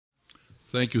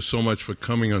Thank you so much for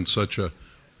coming on such a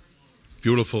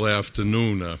beautiful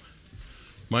afternoon.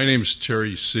 My name's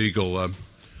Terry Segal.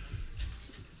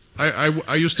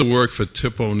 I used to work for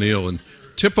Tip ONeill, and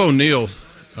Tip ONeill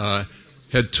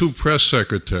had two press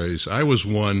secretaries. I was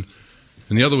one,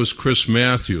 and the other was Chris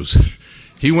Matthews.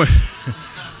 He went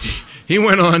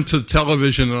on to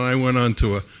television, and I went on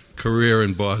to a career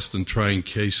in Boston trying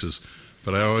cases.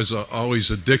 But I was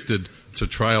always addicted to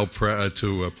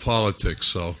politics,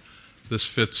 so this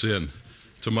fits in.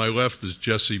 To my left is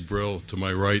Jesse Brill. To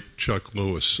my right, Chuck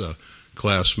Lewis,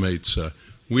 classmates.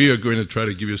 We are going to try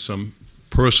to give you some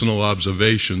personal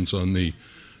observations on the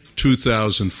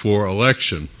 2004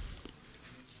 election.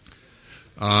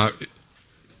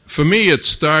 For me, it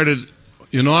started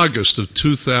in August of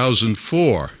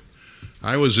 2004.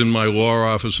 I was in my law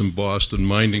office in Boston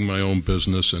minding my own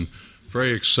business and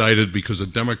very excited because a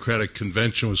Democratic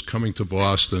convention was coming to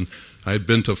Boston. I had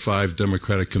been to 5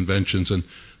 Democratic conventions, and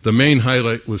the main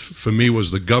highlight for me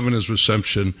was the governor's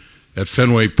reception at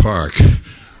Fenway Park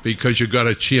because you got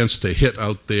a chance to hit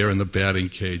out there in the batting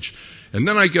cage. And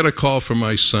then I get a call from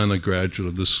my son, a graduate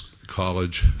of this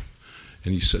college,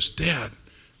 and he says, "Dad,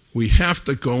 we have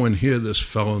to go and hear this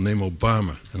fellow named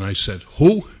Obama." And I said,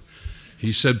 "Who?"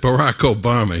 He said, "Barack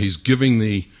Obama. He's giving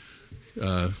the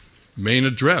main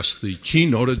address, the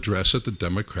keynote address at the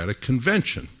Democratic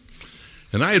convention."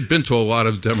 And I had been to a lot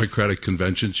of Democratic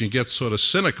conventions. You get sort of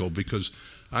cynical because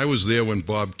I was there when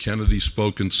Bob Kennedy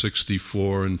spoke in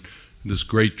 '64 and this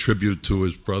great tribute to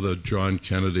his brother John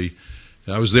Kennedy.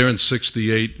 And I was there in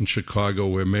 '68 in Chicago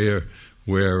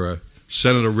where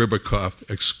Senator Ribicoff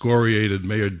excoriated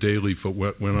Mayor Daley for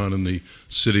what went on in the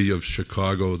city of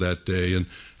Chicago that day. And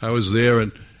I was there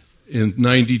in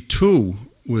 '92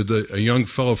 with a young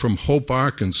fellow from Hope,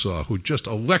 Arkansas, who just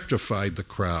electrified the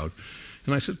crowd.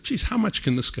 And I said, "Geez, how much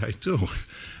can this guy do?"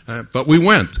 But we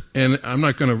went, and I'm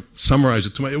not going to summarize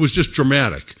it too much. It was just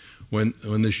dramatic. When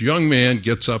this young man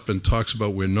gets up and talks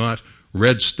about we're not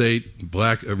red state,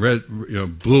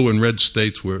 blue and red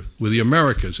states, we're the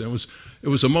Americas. And it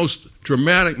was the most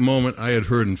dramatic moment I had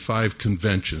heard in 5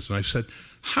 conventions. And I said,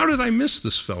 "How did I miss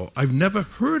this fellow? I've never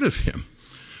heard of him."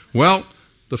 Well,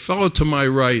 the fellow to my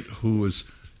right, who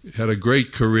had a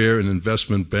great career in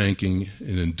investment banking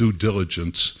and in due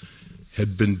diligence,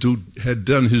 had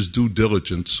done his due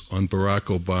diligence on Barack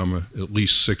Obama at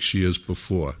least 6 years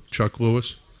before. Chuck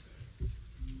Lewis?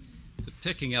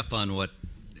 Picking up on what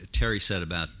Terry said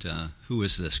about who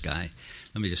is this guy,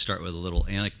 let me just start with a little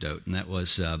anecdote, and that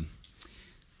was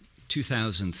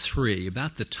 2003,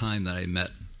 about the time that I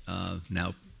met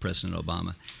now President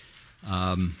Obama.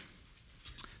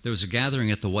 There was a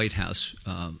gathering at the White House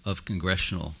of the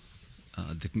congressional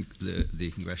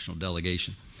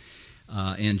delegation.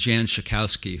 And Jan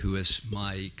Schakowsky, who is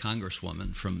my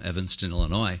congresswoman from Evanston,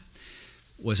 Illinois,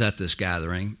 was at this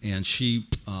gathering, and she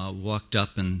walked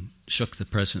up and shook the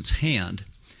president's hand,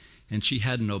 and she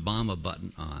had an Obama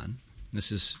button on.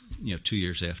 This is 2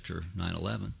 years after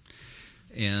 9/11.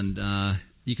 And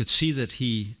you could see that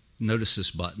he noticed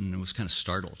this button and was kind of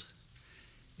startled.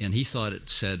 And he thought it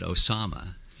said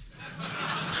Osama.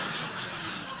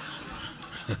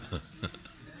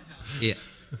 Yeah.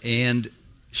 And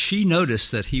she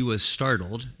noticed that he was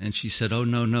startled, and she said, "Oh,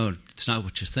 no, it's not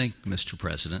what you think, Mr.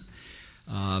 President.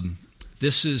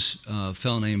 This is a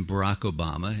fellow named Barack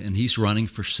Obama, and he's running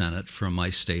for Senate from my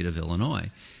state of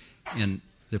Illinois." And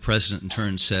the president in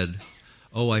turn said,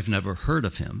 "Oh, I've never heard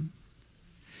of him."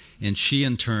 And she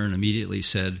in turn immediately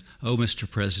said, "Oh, Mr.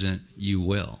 President, you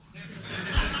will."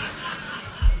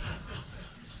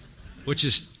 Which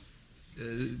is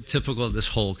typical of this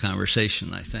whole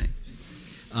conversation, I think.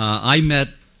 I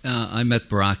met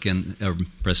Barack and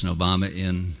President Obama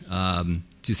in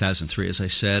 2003, as I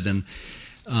said, and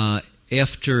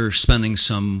after spending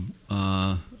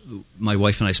my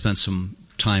wife and I spent some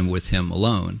time with him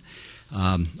alone.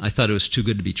 I thought it was too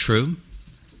good to be true,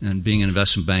 and being an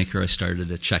investment banker, I started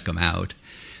to check him out.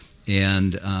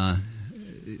 And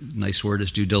nice word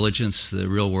is due diligence. The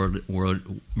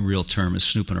real term is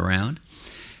snooping around.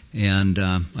 And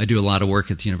I do a lot of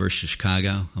work at the University of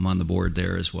Chicago. I'm on the board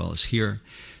there as well as here.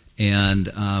 And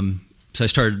so I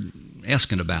started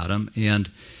asking about him, and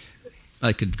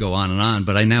I could go on,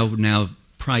 but I now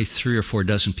probably 3 or 4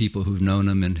 dozen people who've known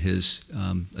him in his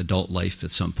adult life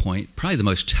at some point. Probably the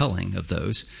most telling of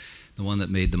those, the one that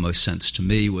made the most sense to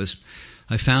me, was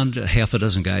I found a half a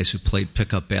dozen guys who played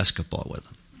pickup basketball with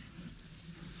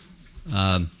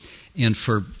him. And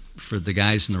for the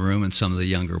guys in the room and some of the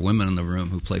younger women in the room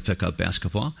who play pickup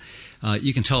basketball,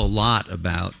 you can tell a lot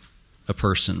about a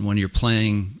person when you're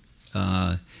playing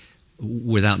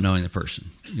without knowing the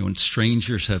person. When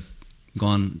strangers have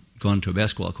gone to a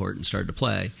basketball court and started to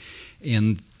play,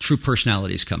 and true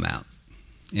personalities come out.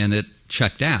 And it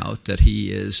checked out that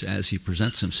he is, as he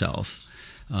presents himself,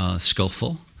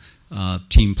 skillful,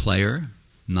 team player,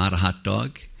 not a hot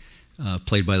dog,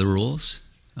 played by the rules,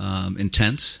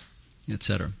 intense,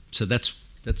 etc. So that's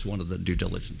one of the due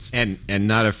diligence. And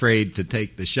not afraid to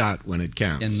take the shot when it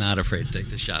counts. And not afraid to take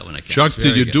the shot when it counts. Chuck,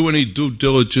 did you do any due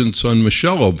diligence on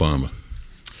Michelle Obama?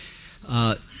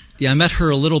 Yeah, I met her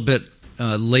a little bit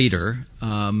later.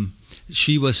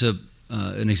 She was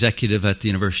an executive at the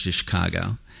University of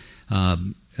Chicago.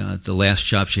 The last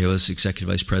job she had was executive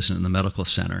vice president in the medical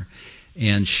center.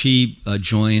 And she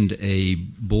joined a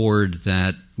board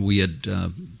that we had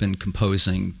been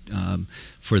composing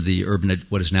for the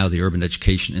what is now the Urban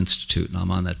Education Institute, and I'm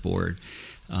on that board.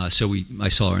 So I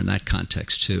saw her in that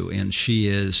context too. And she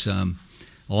is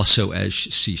also, as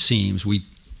she seems, we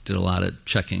did a lot of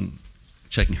checking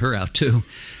her out too.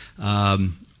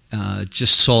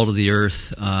 Just salt of the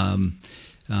earth,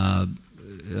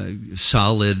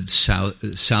 solid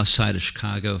south side of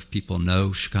Chicago, if people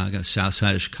know Chicago, south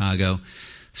side of Chicago,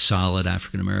 solid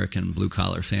African-American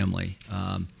blue-collar family,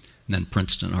 and then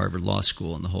Princeton, Harvard Law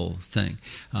School, and the whole thing.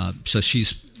 So she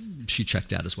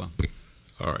checked out as well.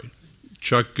 All right.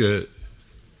 Chuck,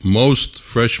 most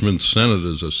freshman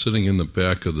senators are sitting in the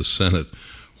back of the Senate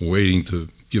waiting to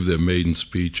give their maiden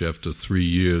speech after 3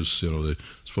 years. They're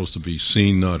supposed to be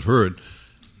seen, not heard.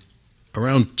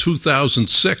 Around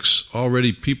 2006,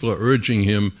 already people are urging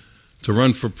him to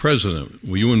run for president.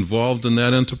 Were you involved in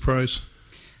that enterprise?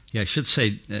 Yeah, I should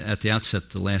say at the outset,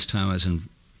 the last time I was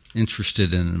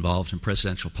interested and involved in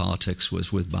presidential politics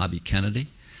was with Bobby Kennedy,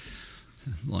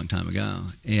 a long time ago.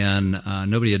 And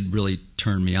nobody had really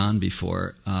turned me on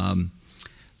before.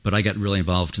 But I got really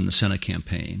involved in the Senate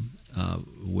campaign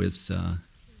with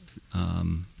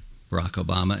Barack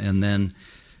Obama. And then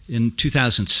in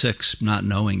 2006, not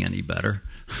knowing any better,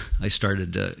 I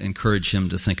started to encourage him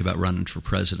to think about running for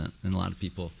president. And a lot of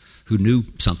people who knew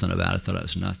something about it thought I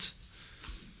was nuts.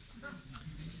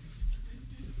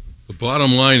 The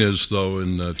bottom line is, though,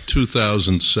 in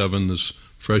 2007, this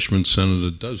freshman senator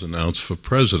does announce for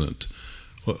president.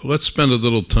 Well, let's spend a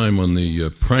little time on the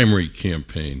primary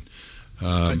campaign.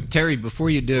 Terry, before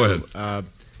you do, go ahead.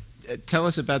 Tell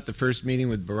us about the first meeting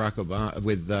with Barack Obama,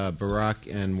 with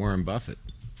Barack and Warren Buffett,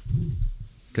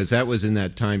 because that was in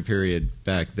that time period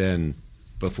back then,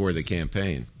 before the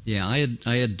campaign. Yeah, I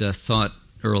had thought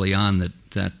early on that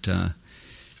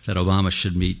Obama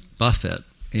should meet Buffett,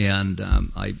 and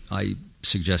I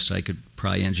suggested I could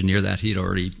probably engineer that. He'd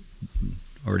already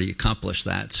accomplished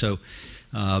that. So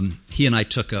he and I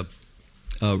took a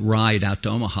ride out to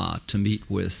Omaha to meet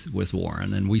with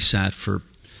Warren, and we sat for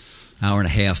an hour and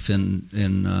a half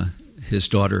in his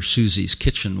daughter Susie's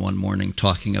kitchen one morning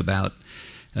talking about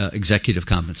executive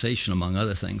compensation, among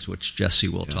other things, which Jesse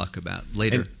will talk about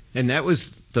later. And that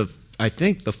was, I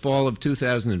think, the fall of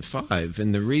 2005.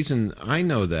 And the reason I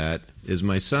know that is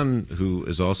my son, who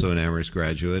is also an Amherst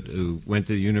graduate, who went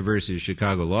to the University of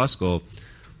Chicago Law School,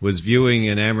 was viewing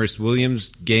an Amherst-Williams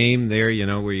game there,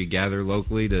 where you gather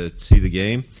locally to see the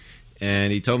game.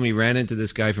 And he told me he ran into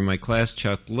this guy from my class,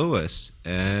 Chuck Lewis,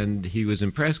 and he was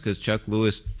impressed because Chuck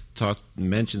Lewis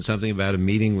mentioned something about a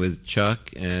meeting with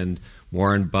Chuck and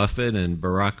Warren Buffett and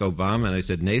Barack Obama. And I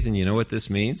said, Nathan, you know what this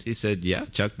means? He said, yeah,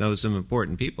 Chuck knows some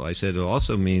important people. I said, it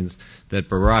also means that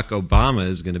Barack Obama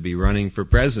is going to be running for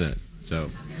president. So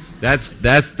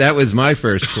that was my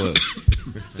first clue.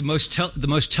 The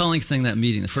most telling thing that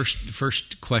meeting, the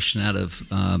first question out of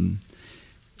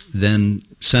then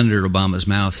Senator Obama's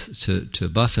mouth to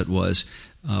Buffett was,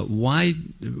 why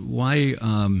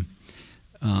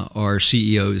are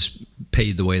CEOs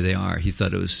paid the way they are? He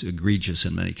thought it was egregious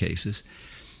in many cases.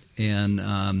 And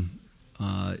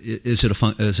is it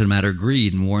a matter of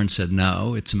greed? And Warren said,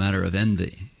 no, it's a matter of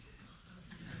envy.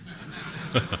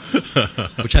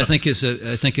 Which I think is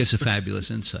a fabulous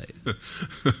insight.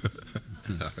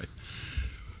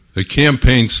 The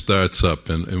campaign starts up,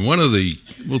 and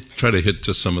we'll try to hit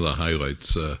just some of the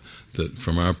highlights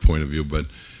from our point of view. But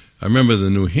I remember the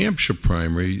New Hampshire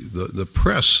primary, the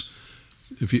press.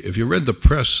 If you read the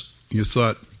press, you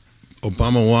thought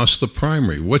Obama lost the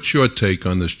primary. What's your take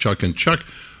on this, Chuck? And Chuck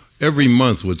every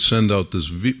month would send out this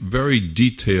very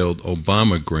detailed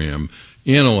Obamagram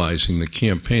analyzing the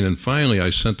campaign. And finally, I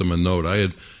sent him a note. I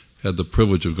had the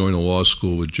privilege of going to law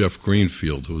school with Jeff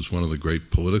Greenfield, who was one of the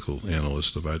great political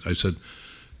analysts of it. I said,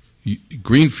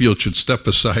 Greenfield should step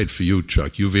aside for you,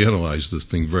 Chuck. You've analyzed this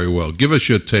thing very well. Give us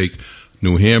your take,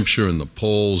 New Hampshire and the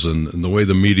polls and the way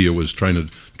the media was trying to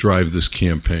drive this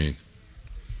campaign.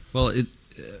 Well,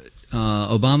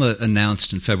 Obama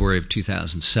announced in February of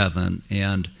 2007,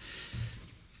 and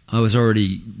I was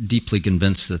already deeply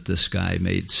convinced that this guy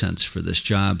made sense for this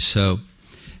job. So,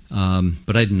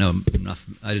 but I didn't know enough.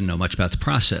 I didn't know much about the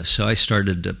process. So I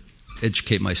started to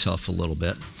educate myself a little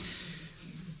bit.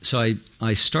 So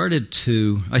I started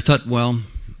to. I thought, well,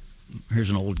 here's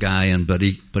an old guy, but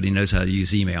he knows how to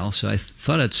use email. So I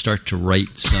thought I'd start to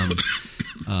write some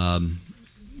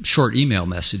short email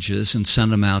messages and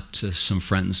send them out to some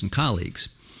friends and colleagues.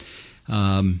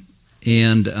 In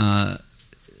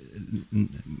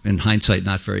hindsight,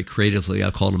 not very creatively, I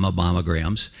called them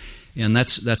Obamagrams, and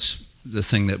that's the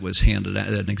thing that was handed out.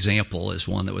 An example is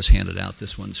one that was handed out.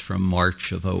 This one's from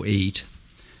March of 2008.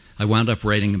 I wound up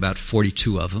writing about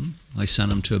 42 of them. I sent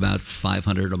them to about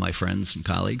 500 of my friends and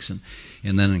colleagues, and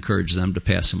then encouraged them to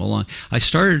pass them along. I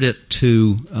started it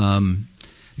to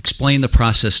explain the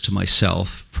process to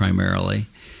myself primarily,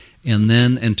 and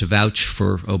to vouch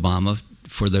for Obama,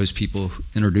 for those people who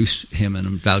introduce him, and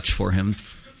vouch for him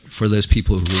for those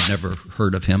people who had never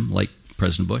heard of him, like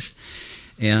President Bush.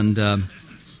 And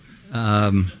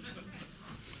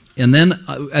then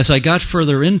as I got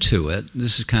further into it,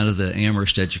 this is kind of the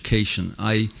Amherst education,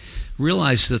 I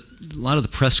realized that a lot of the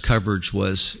press coverage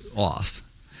was off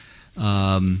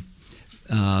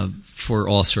for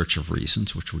all sorts of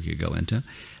reasons, which we could go into.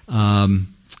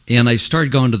 And I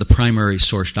started going to the primary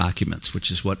source documents,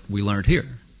 which is what we learned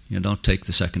here. You know, don't take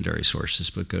the secondary sources,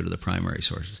 but go to the primary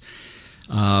sources.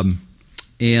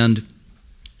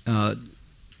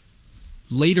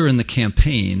 Later in the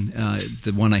campaign,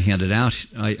 the one I handed out,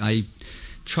 I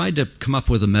tried to come up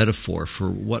with a metaphor for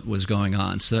what was going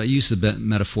on. So I used the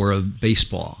metaphor of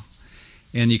baseball.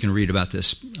 And you can read about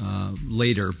this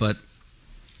later, but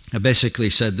I basically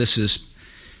said this is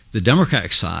the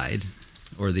Democratic side,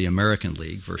 or the American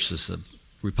League, versus the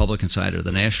Republican side, or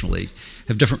the National League,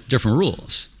 have different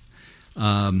rules.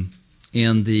 I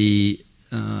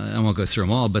won't go through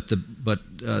them all, but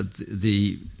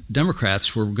the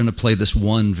Democrats were going to play this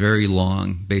one very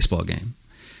long baseball game,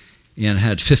 and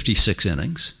had 56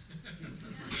 innings.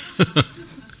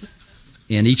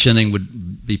 And each inning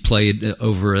would be played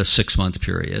over a 6-month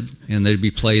period, and they'd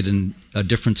be played in a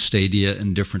different stadia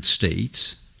in different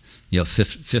states.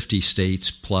 50 states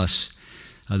plus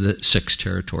the 6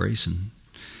 territories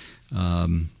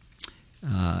and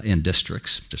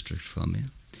districts, District of Columbia,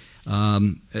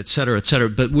 et cetera, et cetera.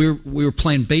 But we were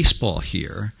playing baseball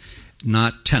here,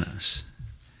 not tennis,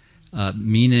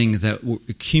 meaning that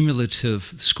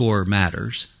cumulative score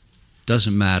matters.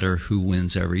 Doesn't matter who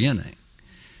wins every inning.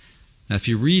 Now, if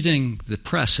you're reading the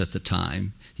press at the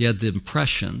time, you had the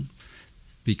impression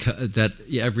that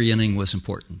every inning was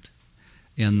important,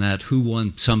 and that who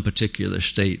won some particular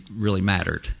state really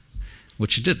mattered,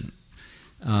 which it didn't.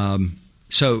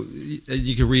 So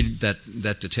you can read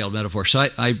that detailed metaphor. So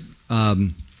I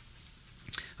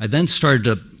then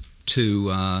started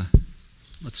to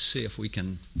let's see if we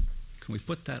can we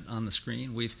put that on the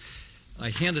screen? I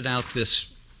handed out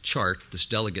this chart, this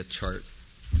delegate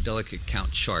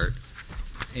count chart,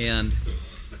 and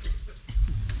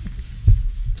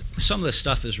some of this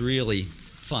stuff is really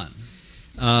fun.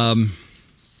 A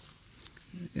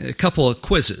couple of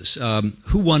quizzes.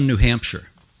 Who won New Hampshire?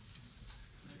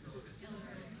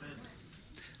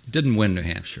 Didn't win New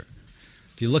Hampshire.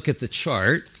 If you look at the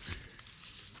chart,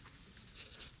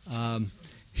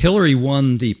 Hillary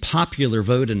won the popular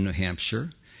vote in New Hampshire,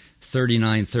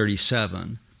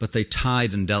 39-37, but they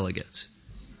tied in delegates.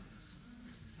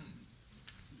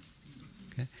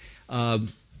 Okay.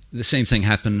 The same thing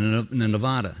happened in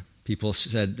Nevada. People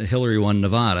said Hillary won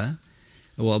Nevada.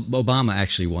 Well, Obama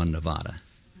actually won Nevada,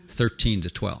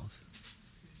 13-12.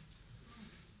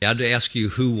 I had to ask you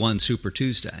who won Super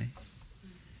Tuesday.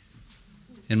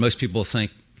 And most people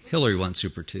think Hillary won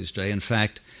Super Tuesday. In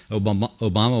fact,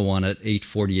 Obama won it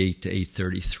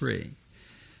 848-833.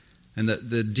 And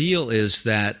the deal is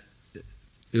that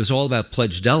it was all about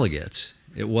pledged delegates.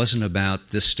 It wasn't about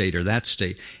this state or that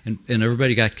state. And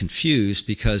everybody got confused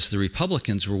because the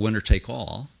Republicans were winner take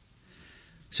all.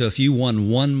 So if you won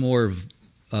one more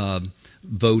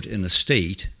vote in a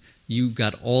state, you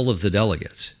got all of the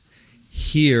delegates.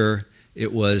 Here,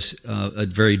 it was a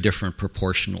very different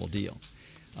proportional deal.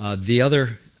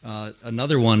 Another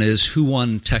one is who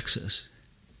won Texas?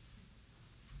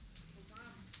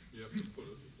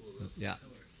 Yeah.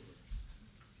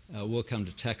 We'll come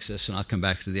to Texas, and I'll come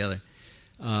back to the other.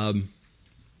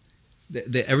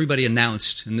 Everybody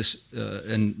announced, and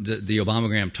the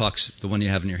Obamagram talks, the one you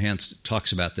have in your hands,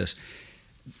 talks about this.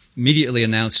 Immediately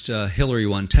announced Hillary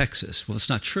won Texas. Well, it's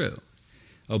not true.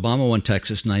 Obama won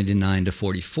Texas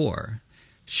 99-44.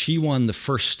 She won the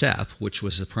first step, which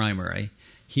was the primary.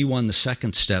 He won the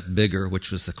second step bigger, which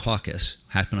was the caucus,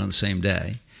 happened on the same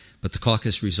day, but the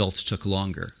caucus results took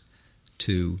longer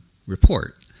to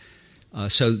report.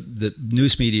 So the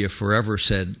news media forever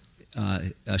said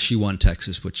she won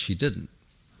Texas, which she didn't.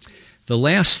 The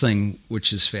last thing,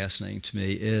 which is fascinating to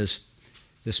me, is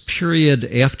this period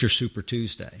after Super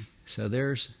Tuesday. So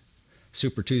there's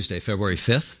Super Tuesday, February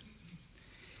 5th.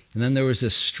 And then there was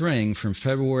this string from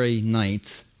February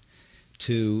 9th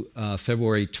to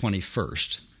February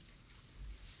 21st.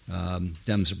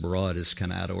 Dems abroad is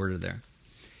kind of out of order there.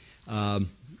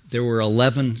 There were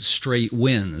 11 straight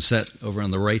wins. That over on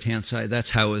the right-hand side,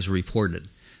 that's how it was reported,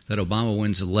 that Obama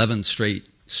wins 11 straight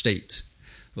states.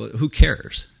 Well, who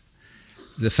cares?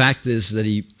 The fact is that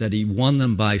he won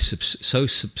them by such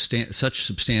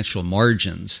substantial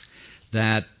margins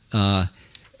that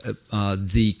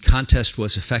the contest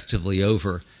was effectively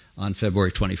over on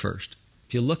February 21st.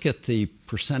 If you look at the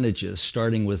percentages,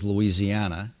 starting with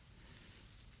Louisiana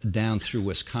down through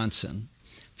Wisconsin,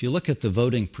 if you look at the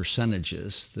voting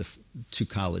percentages, the two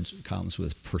columns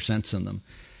with percents in them,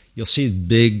 you'll see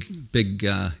big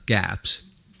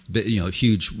gaps,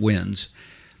 huge wins.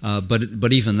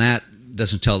 But even that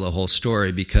doesn't tell the whole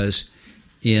story, because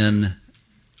in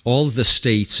all of the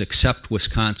states except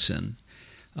Wisconsin,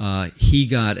 he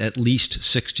got at least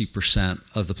 60%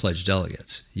 of the pledged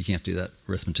delegates. You can't do that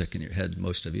arithmetic in your head,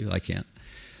 most of you. I can't.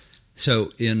 So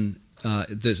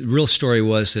the real story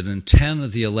was that in 10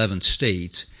 of the 11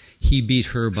 states, he beat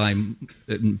her by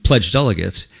pledged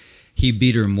delegates. He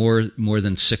beat her more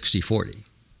than 60-40.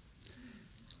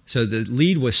 So the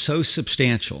lead was so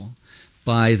substantial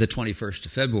by the 21st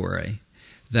of February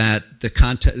that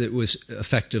it was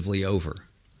effectively over.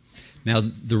 Now,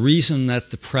 the reason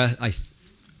that the press,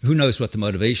 who knows what the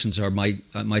motivations are?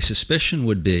 My suspicion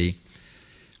would be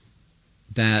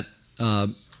that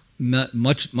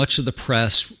much of the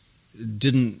press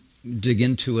didn't dig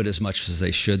into it as much as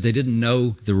they should. They didn't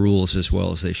know the rules as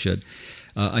well as they should.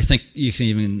 I think you can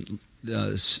even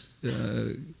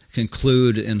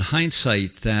conclude in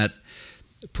hindsight that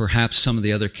perhaps some of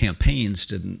the other campaigns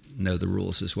didn't know the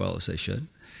rules as well as they should.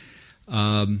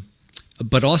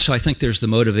 But also I think there's the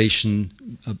motivation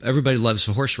of everybody loves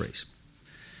a horse race.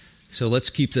 So let's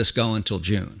keep this going till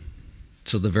June,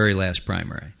 till the very last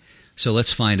primary. So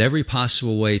let's find every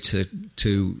possible way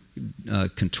to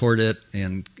contort it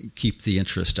and keep the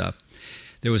interest up.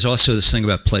 There was also this thing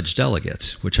about pledged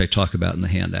delegates, which I talk about in the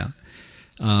handout.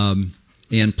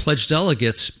 And pledged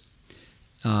delegates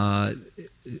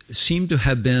seem to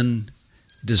have been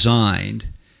designed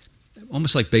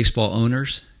almost like baseball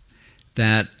owners,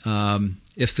 that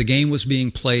if the game was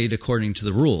being played according to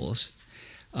the rules,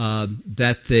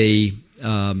 that the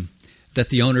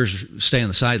owners stay on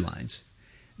the sidelines.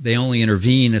 They only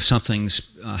intervene if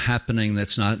something's happening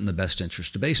that's not in the best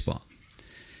interest of baseball.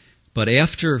 But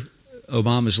after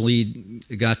Obama's lead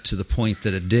got to the point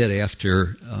that it did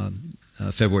after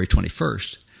February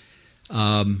 21st,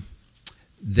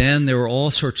 then there were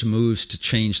all sorts of moves to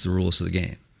change the rules of the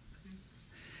game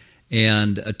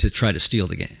and to try to steal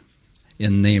the game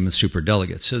in the name of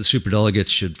superdelegates. So the superdelegates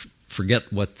should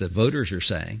forget what the voters are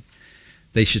saying.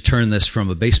 They should turn this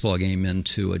from a baseball game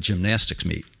into a gymnastics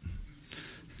meet.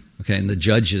 Okay, and the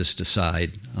judges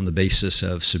decide on the basis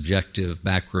of subjective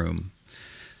backroom,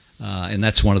 and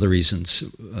that's one of the reasons.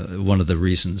 One of the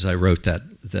reasons I wrote that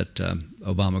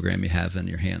Obamagram you have in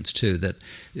your hands too. That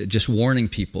just warning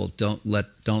people, don't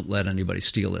let anybody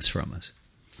steal this from us.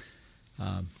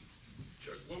 Chuck,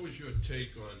 what was your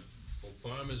take on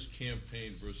Obama's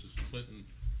campaign versus Clinton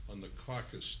on the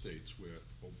caucus states where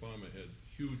Obama had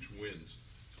huge wins?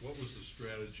 What was the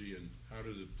strategy and how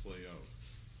did it play out?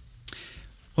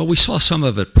 Well, we saw some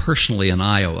of it personally in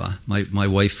Iowa. My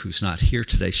wife, who's not here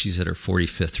today, she's at her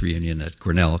 45th reunion at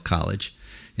Grinnell College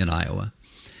in Iowa.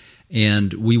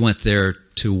 And we went there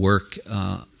to work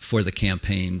for the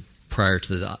campaign prior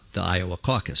to the Iowa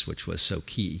caucus, which was so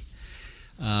key.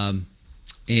 And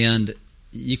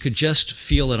you could just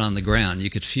feel it on the ground. You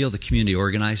could feel the community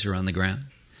organizer on the ground.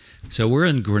 So we're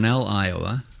in Grinnell,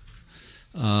 Iowa.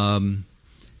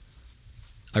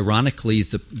 Ironically,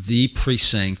 the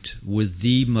precinct with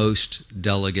the most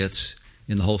delegates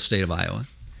in the whole state of Iowa.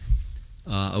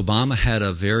 Obama had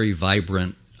a very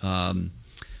vibrant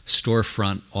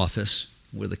storefront office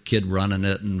with a kid running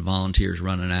it and volunteers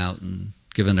running out and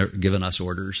giving us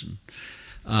orders.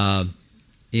 And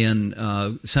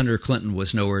Senator Clinton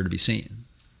was nowhere to be seen.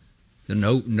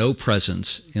 No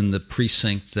presence in the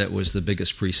precinct that was the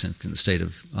biggest precinct in the state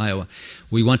of Iowa.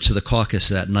 We went to the caucus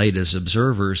that night as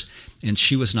observers, and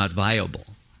she was not viable,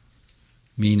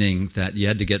 meaning that you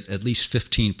had to get at least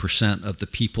 15% of the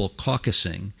people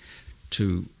caucusing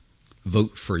to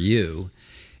vote for you.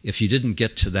 If you didn't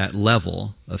get to that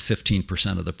level of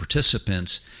 15% of the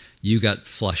participants, you got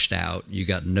flushed out, you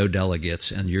got no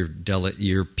delegates, and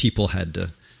your people had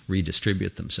to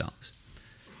redistribute themselves.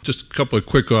 Just a couple of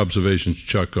quick observations,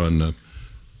 Chuck, on the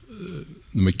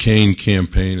McCain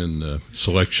campaign and the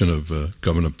selection of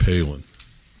Governor Palin.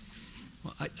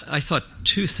 Well, I thought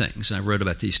two things. I wrote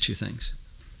about these two things.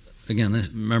 Again,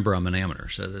 remember, I'm an amateur,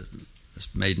 so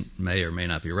this may or may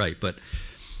not be right. But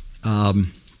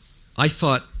I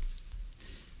thought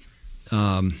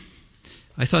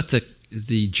that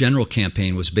the general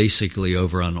campaign was basically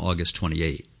over on August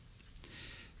 28th,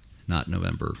 not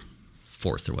November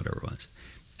 4th or whatever it was.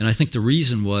 And I think the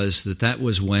reason was that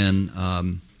was when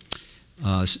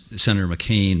Senator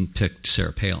McCain picked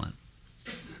Sarah Palin.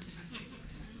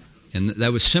 And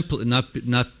that was simple, not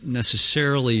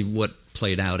necessarily what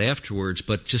played out afterwards,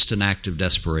 but just an act of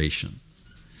desperation.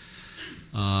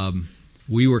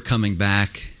 We were coming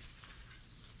back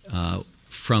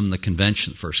from the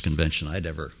convention, first convention I'd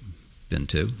ever been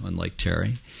to, unlike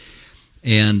Terry.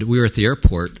 And we were at the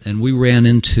airport, and we ran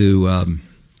into,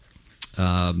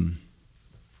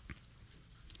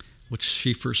 what's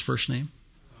Schieffer's first name?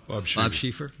 Bob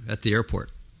Schieffer, at the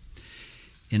airport.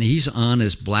 And he's on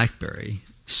his BlackBerry,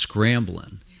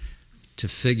 scrambling to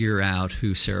figure out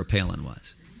who Sarah Palin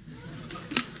was.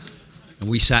 And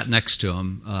we sat next to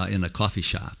him in a coffee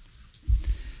shop.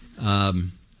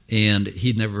 And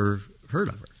he'd never heard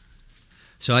of her.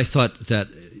 So I thought that,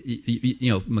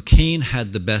 McCain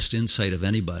had the best insight of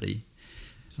anybody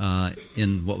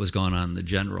in what was going on in the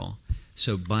general.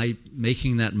 So by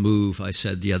making that move, I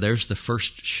said, yeah, there's the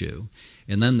first shoe.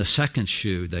 And then the second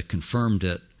shoe that confirmed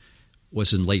it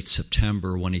was in late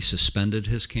September when he suspended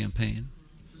his campaign.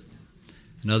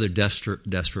 Another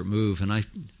desperate move. And I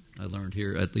learned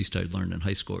here, at least I learned in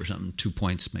high school or something, 2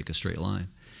 points make a straight line.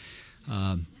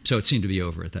 So it seemed to be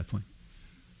over at that point.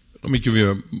 Let me give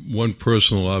you one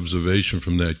personal observation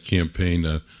from that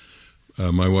campaign.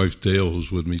 My wife Dale,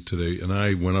 who's with me today, and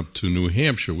I went up to New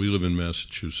Hampshire. We live in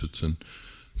Massachusetts, and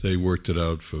they worked it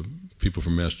out for people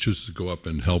from Massachusetts to go up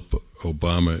and help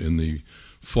Obama in the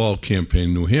fall campaign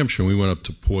in New Hampshire. And we went up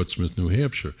to Portsmouth, New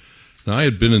Hampshire. Now, I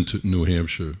had been into New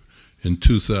Hampshire in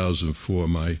 2004.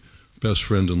 My best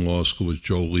friend in law school was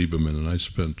Joe Lieberman, and I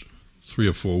spent 3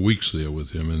 or 4 weeks there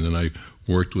with him. And then I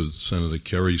worked with Senator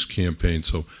Kerry's campaign,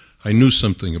 so I knew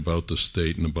something about the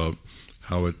state and about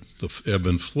how the ebb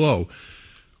and flow.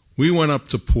 We went up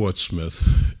to Portsmouth,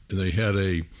 and they had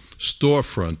a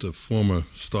storefront, a former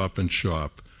Stop and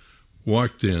Shop.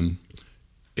 Walked in.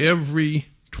 Every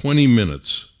 20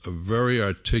 minutes, a very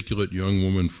articulate young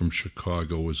woman from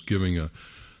Chicago was giving a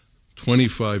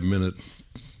 25-minute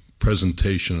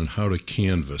presentation on how to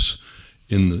canvass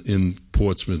in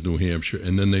Portsmouth, New Hampshire,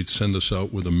 and then they'd send us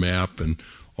out with a map and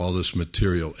all this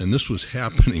material. And this was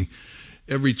happening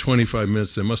every 25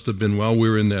 minutes. There must have been, while we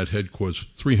were in that headquarters,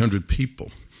 300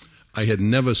 people. I had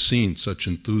never seen such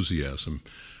enthusiasm.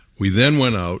 We then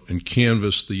went out and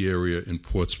canvassed the area in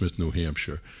Portsmouth, New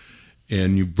Hampshire.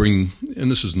 And you bring,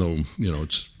 and this is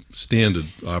it's standard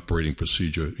operating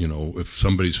procedure, if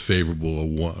somebody's favorable,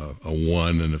 a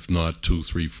 1, and if not, 2,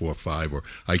 3, 4, 5, or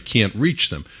I can't reach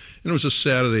them. And it was a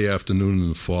Saturday afternoon in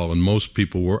the fall, and most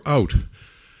people were out.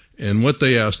 And what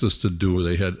they asked us to do,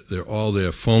 they had all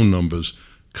their phone numbers,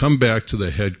 come back to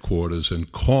the headquarters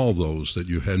and call those that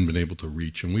you hadn't been able to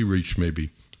reach. And we reached maybe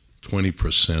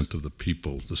 20% of the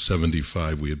people, the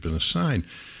 75 we had been assigned.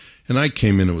 And I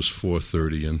came in, it was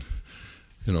 4:30, and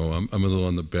I'm a little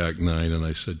on the back nine, and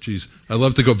I said, geez, I'd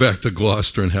love to go back to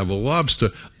Gloucester and have a lobster.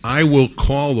 I will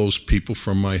call those people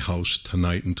from my house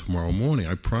tonight and tomorrow morning.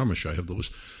 I promise you, I have the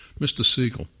list. Mr.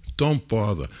 Segal, don't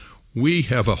bother. We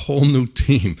have a whole new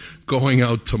team going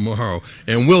out tomorrow,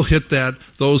 and we'll hit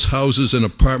those houses and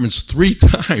apartments 3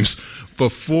 times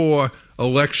before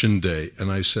Election Day. And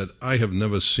I said, I have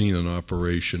never seen an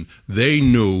operation. They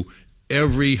knew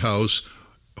every house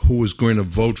who was going to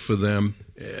vote for them.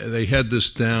 They had this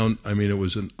down. I mean, it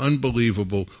was an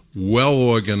unbelievable,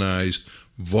 well-organized,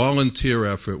 volunteer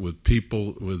effort with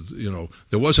people with,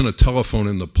 there wasn't a telephone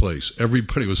in the place.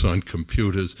 Everybody was on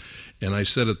computers. And I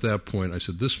said at that point,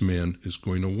 this man is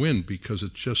going to win because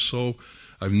it's just so,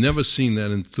 I've never seen that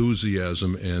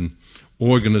enthusiasm and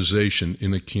organization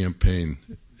in a campaign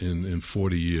in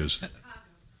 40 years.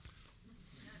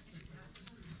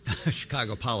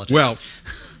 Chicago politics. Well,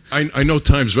 I know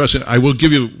time's rushing. I will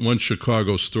give you one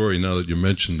Chicago story now that you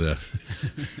mentioned that.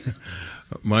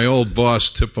 My old boss,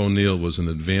 Tip ONeill, was an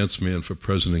advance man for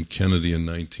President Kennedy in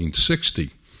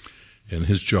 1960. And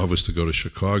his job was to go to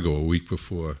Chicago a week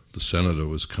before the senator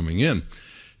was coming in.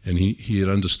 and he had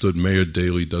understood Mayor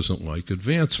Daley doesn't like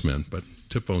advancement, but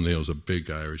Tip ONeill's a big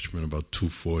Irishman, about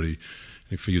 240.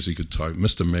 He figures he could talk.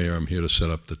 Mr. Mayor, I'm here to set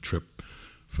up the trip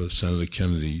for Senator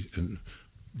Kennedy. And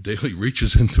Daley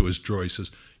reaches into his drawer. He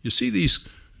says, you see these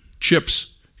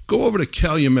chips? Go over to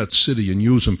Calumet City and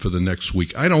use them for the next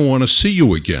week. I don't want to see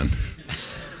you again.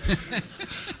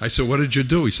 I said, what did you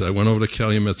do? He said, I went over to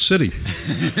Calumet City.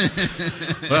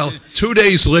 Well, 2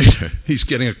 days later, he's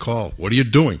getting a call. What are you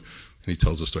doing? And he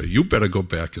tells the story. You better go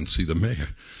back and see the mayor.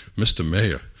 Mr.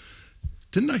 Mayor,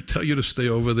 didn't I tell you to stay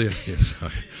over there? Yes.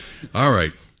 All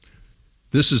right.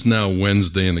 This is now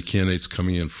Wednesday, and the candidate's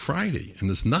coming in Friday, and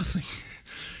there's nothing.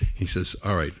 He says,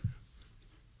 all right,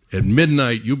 at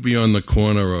midnight, you be on the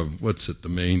corner of, what's it, the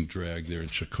main drag there in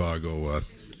Chicago,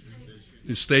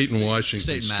 State and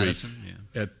Washington Street. Madison,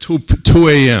 yeah. At 2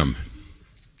 a.m.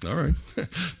 All right.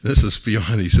 This is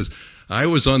beyond. He says, I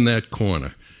was on that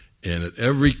corner, and at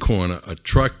every corner, a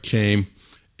truck came,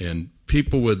 and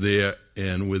people were there,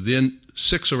 and within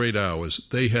 6 or 8 hours,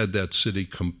 they had that city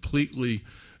completely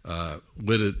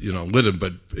littered,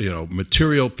 but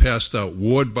material passed out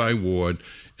ward by ward,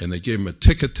 and they gave them a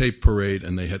ticker tape parade,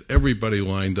 and they had everybody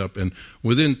lined up, and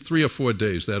within 3 or 4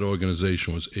 days, that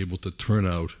organization was able to turn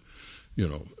out,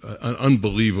 an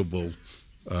unbelievable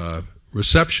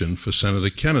reception for Senator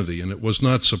Kennedy. And it was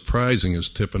not surprising, as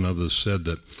Tip and others said,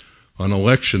 that on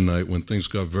election night, when things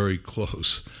got very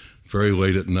close, very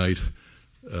late at night,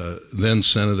 then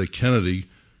Senator Kennedy,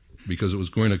 because it was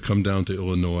going to come down to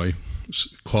Illinois,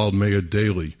 called Mayor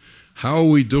Daley. How are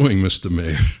we doing, Mr.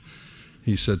 Mayor?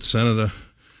 He said, Senator,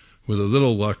 with a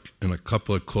little luck and a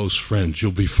couple of close friends,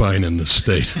 you'll be fine in this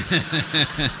state.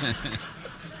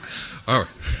 All right.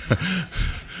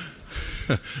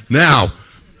 Now,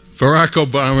 Barack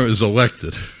Obama is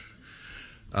elected.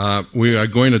 We are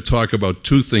going to talk about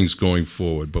two things going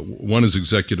forward, but one is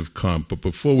executive comp. But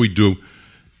before we do,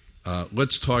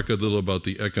 let's talk a little about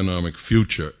the economic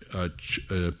future.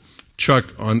 Chuck,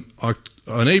 on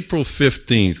April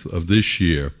 15th of this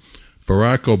year,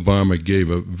 Barack Obama gave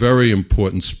a very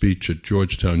important speech at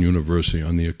Georgetown University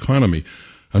on the economy.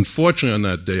 Unfortunately, on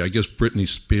that day, I guess Britney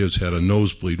Spears had a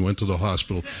nosebleed, went to the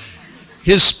hospital.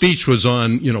 His speech was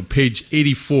on, page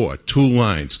 84, 2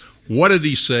 lines. What did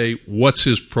he say? What's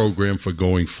his program for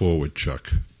going forward,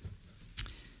 Chuck?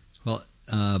 Well,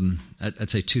 I'd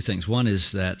say 2 things. One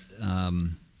is that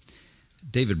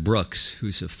David Brooks,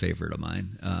 who's a favorite of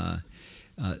mine,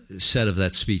 said of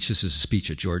that speech, this is a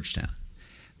speech at Georgetown,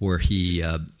 where he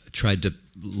tried to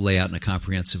lay out in a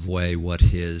comprehensive way what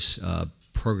his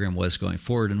program was going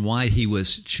forward and why he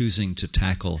was choosing to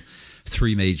tackle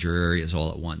 3 major areas all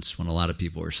at once, when a lot of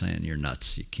people were saying, you're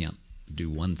nuts, you can't do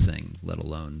one thing, let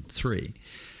alone 3.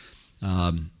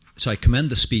 So I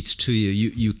commend the speech to you.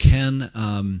 You can,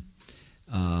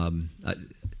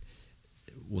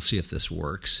 we'll see if this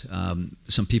works.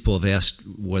 Some people have asked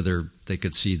whether they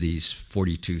could see these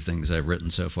 42 things I've written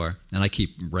so far, and I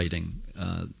keep writing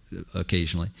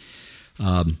occasionally.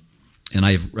 And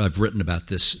I've written about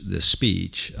this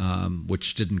speech,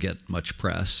 which didn't get much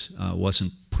press,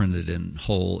 wasn't printed in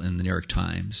whole in the New York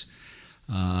Times.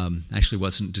 Actually,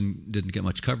 didn't get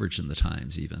much coverage in the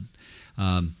Times even.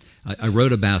 I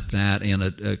wrote about that and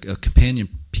a companion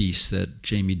piece that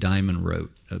Jamie Dimon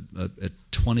wrote, a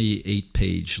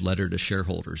 28-page letter to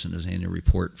shareholders in his annual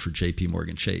report for J.P.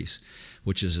 Morgan Chase,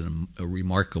 which is a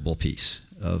remarkable piece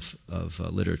of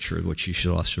literature, which you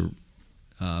should also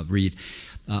read.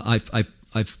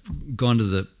 I've gone to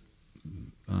the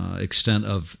extent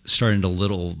of starting a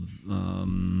little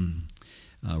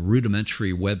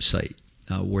rudimentary website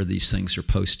where these things are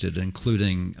posted,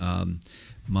 including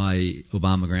my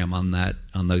Obamagram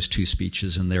on those 2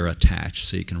 speeches, and they're attached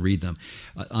so you can read them.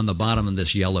 On the bottom of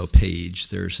this yellow page,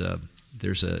 there's a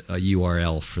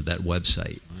URL for that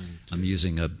website. I'm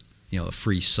using a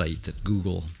free site that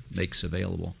Google makes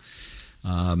available,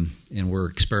 and we're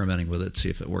experimenting with it to see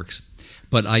if it works.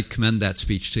 But I commend that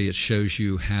speech to you. It shows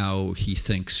you how he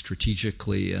thinks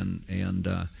strategically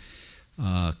and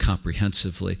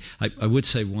comprehensively. I would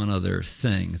say one other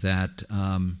thing, that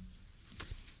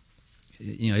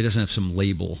he doesn't have some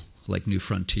label like New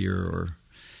Frontier or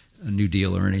a New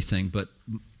Deal or anything, but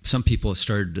some people have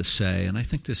started to say, and I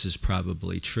think this is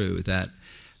probably true, that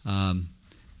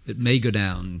it may go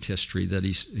down in history that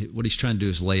what he's trying to do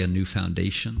is lay a new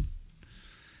foundation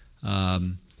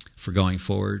for going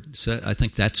forward. So I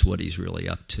think that's what he's really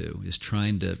up to, is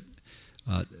trying to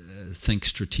think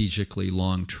strategically,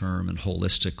 long-term, and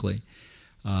holistically,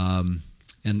 and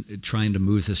trying to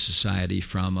move the society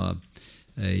from a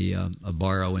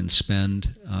borrow and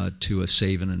spend to a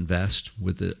save and invest,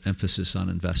 with the emphasis on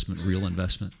investment, real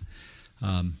investment.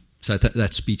 So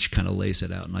that speech kind of lays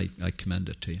it out, and I commend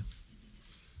it to you.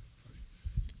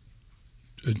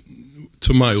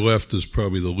 To my left is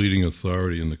probably the leading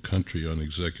authority in the country on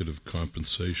executive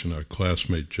compensation, our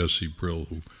classmate Jesse Brill,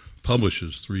 who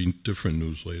publishes 3 different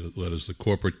newsletters, the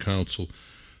Corporate Counsel,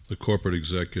 the Corporate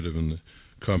Executive, and the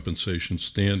Compensation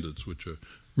Standards, which are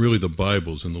really the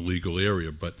Bibles in the legal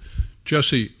area. But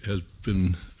Jesse has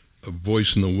been a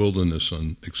voice in the wilderness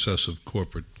on excessive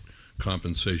corporate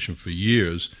compensation for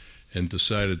years, and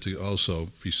decided to also,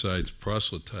 besides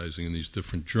proselytizing in these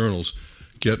different journals,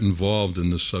 get involved in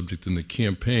this subject in the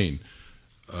campaign.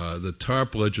 The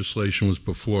TARP legislation was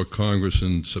before Congress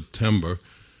in September.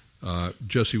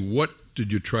 Jesse, what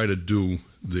did you try to do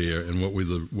there, and what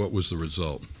was the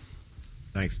result?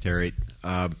 Thanks, Terry.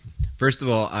 First of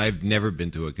all, I've never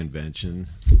been to a convention.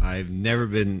 I've never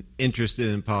been interested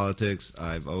in politics.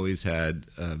 I've always had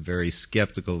a very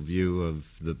skeptical view of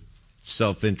the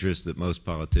self-interest that most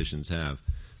politicians have.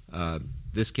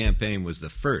 This campaign was the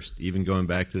first, even going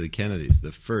back to the Kennedys,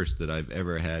 the first that I've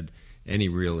ever had any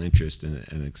real interest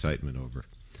and excitement over.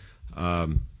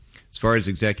 As far as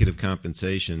executive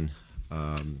compensation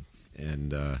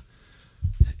and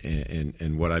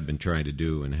what I've been trying to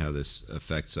do and how this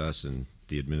affects us and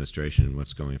the administration and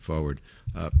what's going forward,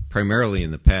 primarily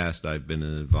in the past I've been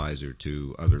an advisor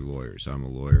to other lawyers. I'm a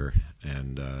lawyer,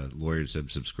 and lawyers have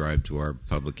subscribed to our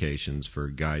publications for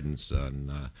guidance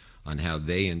on how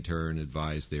they in turn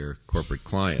advise their corporate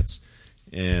clients.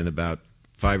 And about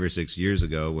 5 or 6 years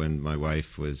ago, when my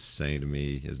wife was saying to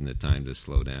me, "Isn't it time to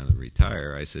slow down and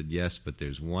retire?" I said, "Yes, but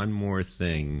there's one more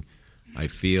thing I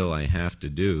feel I have to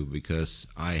do, because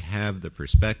I have the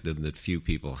perspective that few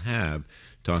people have,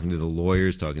 talking to the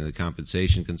lawyers, talking to the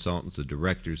compensation consultants, the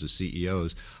directors, the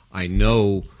CEOs. I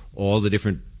know all the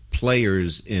different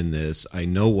players in this. I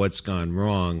know what's gone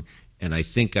wrong, and I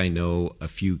think I know a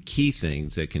few key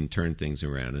things that can turn things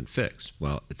around and fix."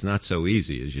 Well, it's not so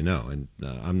easy, as you know, and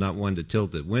I'm not one to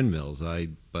tilt at windmills,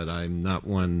 but I'm not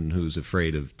one who's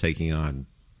afraid of taking on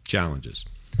challenges.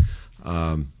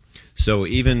 So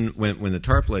even when the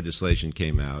TARP legislation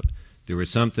came out, there were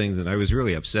some things, and I was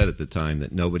really upset at the time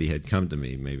that nobody had come to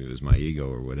me. Maybe it was my ego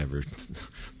or whatever.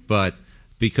 But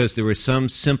because there were some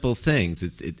simple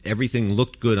things. Everything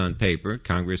looked good on paper.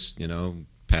 Congress,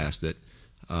 passed it.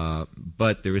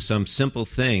 But there were some simple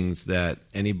things that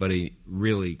anybody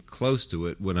really close to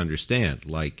it would understand,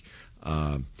 like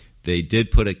they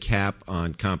did put a cap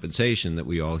on compensation that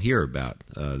we all hear about,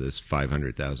 this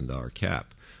 $500,000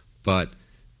 cap. But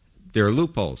there are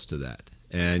loopholes to that,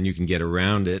 and you can get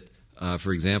around it.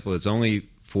 For example, it's only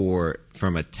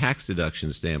from a tax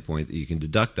deduction standpoint that you can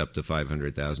deduct up to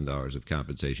 $500,000 of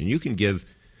compensation. You can give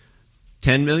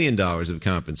 $10 million of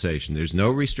compensation. There's no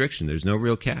restriction. There's no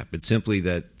real cap. It's simply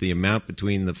that the amount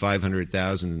between the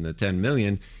 $500,000 and the $10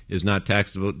 million is not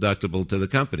tax deductible to the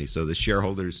company. So the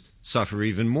shareholders suffer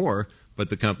even more, but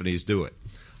the companies do it.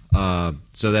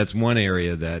 So that's one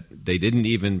area that they didn't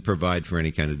even provide for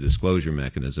any kind of disclosure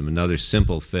mechanism. Another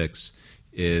simple fix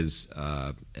is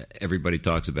everybody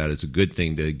talks about it's a good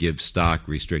thing to give stock,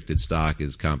 restricted stock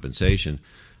as compensation.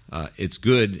 It's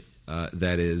good,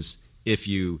 that is, if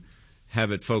you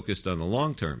have it focused on the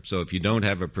long term. So if you don't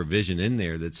have a provision in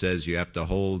there that says you have to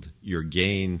hold your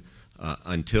gain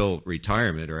until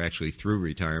retirement, or actually through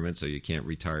retirement, so you can't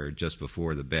retire just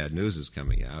before the bad news is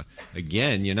coming out,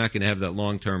 again, you're not going to have that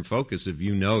long-term focus if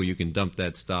you know you can dump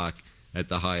that stock at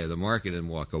the high of the market and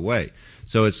walk away.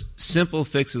 So it's simple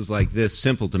fixes like this,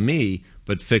 simple to me,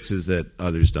 but fixes that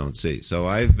others don't see. So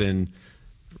I've been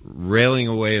railing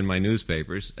away in my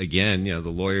newspapers. Again, the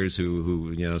lawyers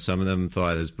who some of them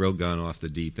thought, has Brill gone off the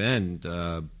deep end?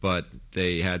 But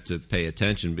they had to pay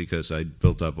attention because I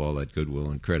built up all that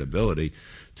goodwill and credibility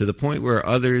to the point where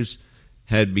others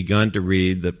had begun to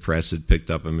read. The press had picked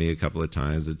up on me a couple of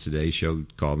times. The Today Show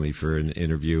called me for an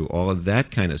interview, all of that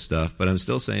kind of stuff. But I'm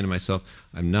still saying to myself,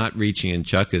 I'm not reaching, and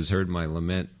Chuck has heard my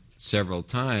lament several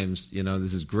times,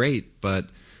 this is great, but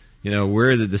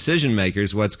we're the decision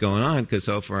makers. What's going on? Because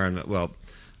so far,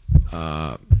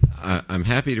 I'm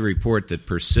happy to report that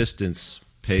persistence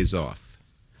pays off.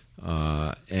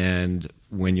 And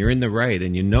when you're in the right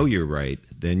and you know you're right,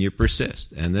 then you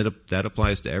persist. And that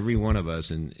applies to every one of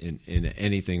us in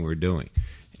anything we're doing.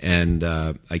 And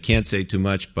I can't say too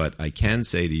much, but I can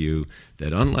say to you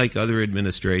that unlike other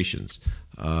administrations,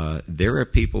 there are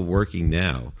people working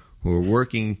now who are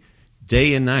working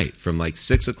day and night, from like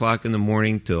 6 o'clock in the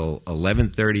morning till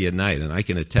 11:30 at night, and I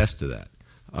can attest to that.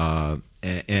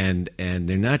 And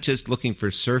they're not just looking for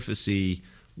surfacey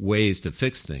ways to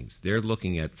fix things; they're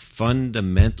looking at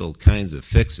fundamental kinds of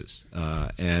fixes.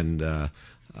 And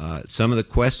some of the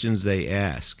questions they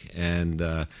ask and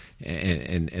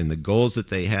the goals that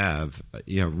they have,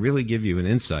 really give you an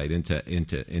insight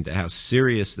into how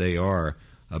serious they are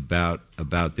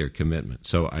about their commitment.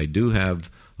 So I do have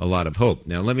a lot of hope.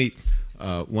 Now, let me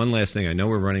one last thing. I know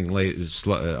we're running late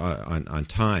on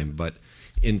time, but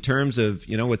in terms of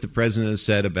what the president has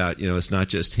said about it's not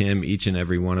just him, each and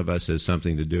every one of us has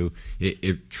something to do.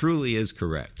 It truly is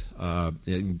correct.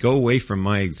 Go away from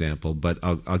my example, but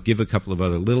I'll give a couple of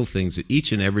other little things that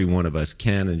each and every one of us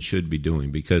can and should be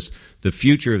doing, because the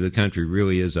future of the country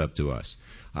really is up to us.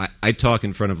 I talk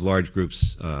in front of large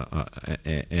groups,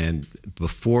 and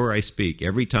before I speak,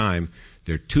 every time,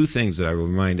 there are two things that I will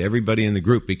remind everybody in the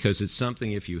group, because it's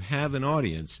something, if you have an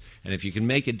audience and if you can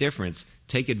make a difference,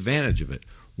 take advantage of it.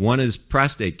 One is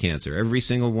prostate cancer. Every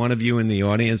single one of you in the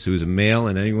audience who's a male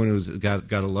and anyone who's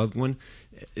got a loved one,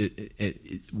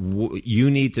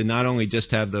 you need to not only just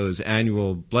have those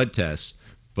annual blood tests,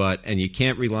 and you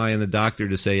can't rely on the doctor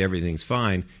to say everything's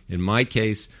fine. In my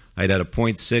case, I'd had a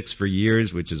 0.6 for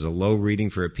years, which is a low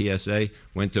reading for a PSA,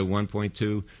 went to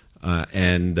 1.2,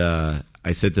 and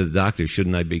I said to the doctor,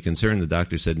 shouldn't I be concerned? The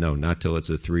doctor said, no, not till it's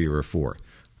a 3 or a 4.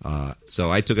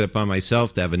 So I took it upon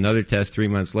myself to have another test 3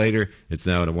 months later. It's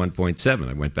now at a 1.7.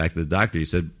 I went back to the doctor. He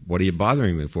said, what are you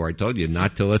bothering me for? I told you,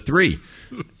 not till a 3.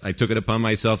 I took it upon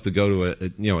myself to go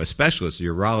to a specialist, a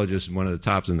urologist, one of the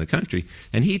tops in the country,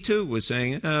 and he too was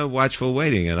saying, watchful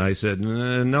waiting. And I said,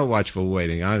 no watchful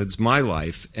waiting. It's my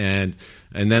life. And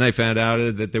then I found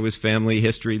out that there was family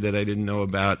history that I didn't know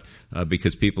about,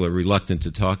 because people are reluctant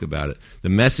to talk about it. The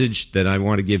message that I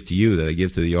want to give to you, that I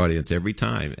give to the audience every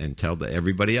time and tell to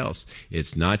everybody else,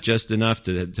 it's not just enough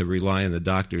to rely on the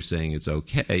doctor saying it's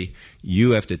okay.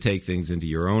 You have to take things into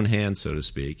your own hands, so to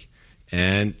speak,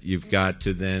 and you've got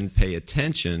to then pay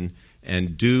attention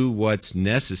and do what's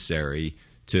necessary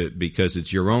because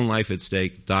it's your own life at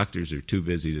stake. Doctors are too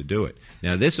busy to do it.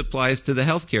 Now, this applies to the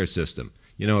healthcare system.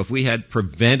 If we had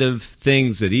preventive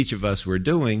things that each of us were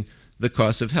doing, the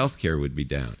cost of health care would be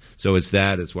down. So it's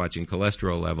watching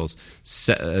cholesterol levels.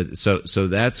 So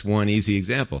that's one easy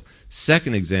example.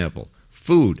 Second example,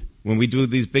 food. When we do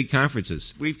these big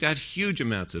conferences, we've got huge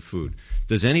amounts of food.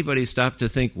 Does anybody stop to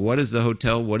think, what does the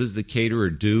hotel, what does the caterer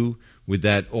do with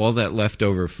all that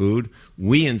leftover food?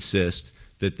 We insist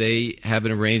that they have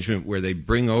an arrangement where they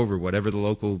bring over whatever the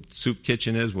local soup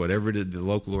kitchen is, whatever the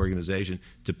local organization,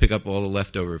 to pick up all the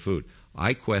leftover food.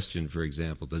 I question, for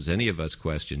example, does any of us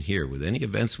question here, with any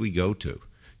events we go to,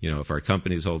 if our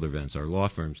companies hold events, our law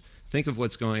firms, think of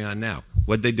what's going on now.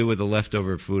 What'd they do with the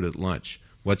leftover food at lunch?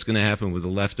 What's going to happen with the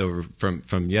leftover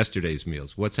from yesterday's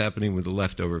meals? What's happening with the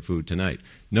leftover food tonight?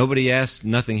 Nobody asks,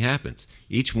 nothing happens.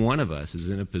 Each one of us is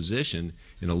in a position,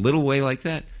 in a little way like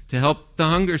that, to help the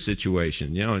hunger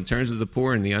situation, in terms of the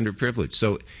poor and the underprivileged.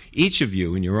 So each of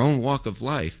you, in your own walk of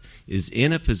life, is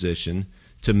in a position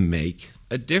to make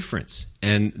a difference.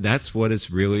 And that's what it's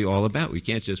really all about. We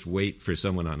can't just wait for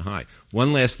someone on high.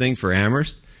 One last thing for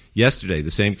Amherst. Yesterday,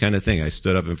 the same kind of thing. I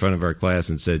stood up in front of our class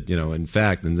and said, in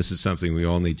fact, and this is something we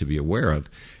all need to be aware of,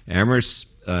 Amherst's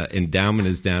endowment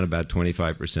is down about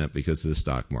 25% because of the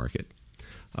stock market.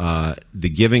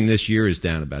 The giving this year is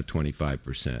down about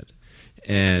 25%.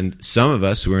 And some of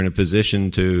us who are in a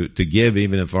position to give,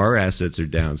 even if our assets are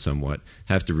down somewhat,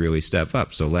 have to really step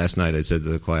up. So last night I said to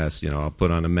the class, I'll put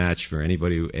on a match for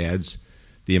anybody who adds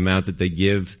the amount that they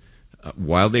give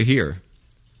while they're here.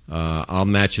 I'll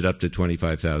match it up to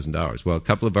 $25,000. Well, a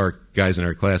couple of our guys in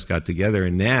our class got together,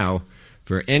 and now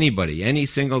for anybody, any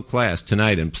single class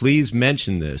tonight, and please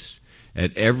mention this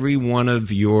at every one of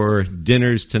your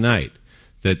dinners tonight,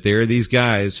 that there are these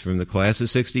guys from the class of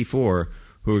 64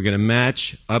 who are going to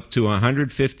match up to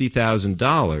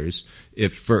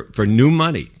 $150,000 for new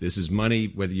money. This is money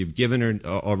whether you've given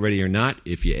already or not.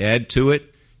 If you add to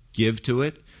it, give to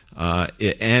it.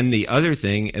 And the other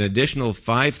thing, an additional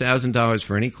 $5,000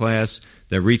 for any class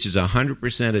that reaches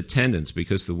 100% attendance,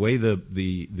 because the way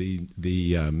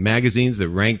the magazines that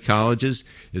rank colleges,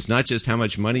 it's not just how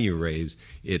much money you raise,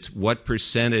 it's what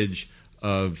percentage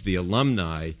of the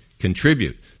alumni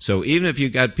contribute. So even if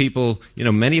you've got people,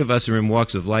 many of us are in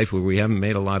walks of life where we haven't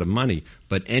made a lot of money,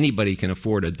 but anybody can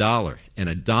afford $1, and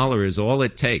 $1 is all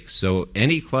it takes. So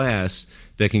any class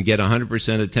that can get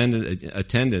 100%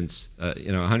 attendance,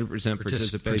 100%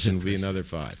 participation will be another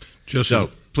 $5. So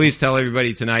please tell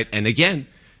everybody tonight. And again,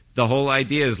 the whole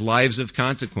idea is lives of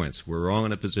consequence. We're all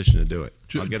in a position to do it.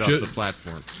 I'll get off the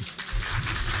platform.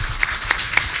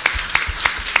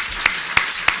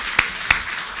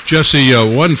 Jesse,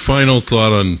 one final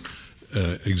thought on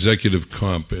executive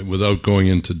comp, without going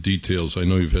into details. I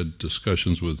know you've had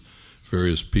discussions with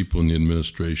various people in the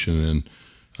administration, and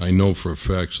I know for a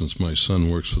fact, since my son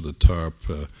works for the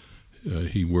TARP,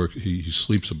 he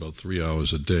sleeps about 3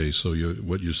 hours a day, so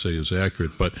what you say is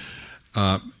accurate. But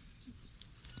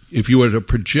if you were to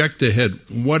project ahead,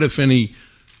 what, if any,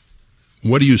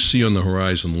 what do you see on the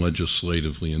horizon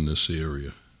legislatively in this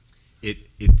area?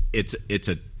 It's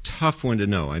a tough one to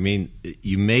know. I mean,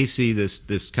 you may see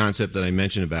this concept that I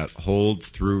mentioned about hold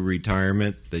through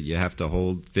retirement, that you have to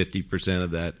hold 50%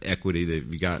 of that equity that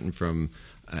you've gotten from,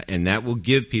 and that will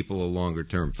give people a longer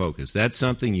term focus. That's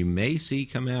something you may see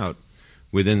come out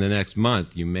within the next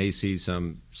month. You may see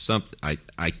something.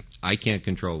 I can't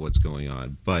control what's going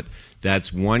on, but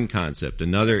that's one concept.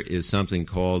 Another is something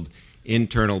called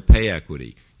internal pay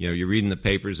equity. You know, you read in the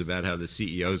papers about how the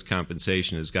CEO's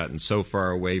compensation has gotten so far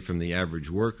away from the average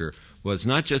worker. Well, it's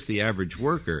not just the average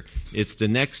worker, it's the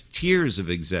next tiers of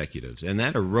executives, and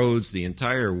that erodes the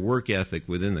entire work ethic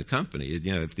within the company.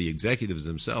 You know, if the executives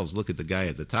themselves look at the guy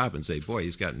at the top and say, boy,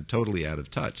 he's gotten totally out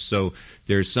of touch. So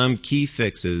there's some key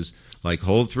fixes like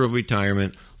hold through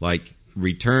retirement, like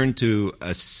return to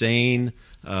a sane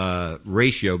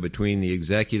ratio between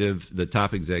the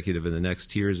top executive and the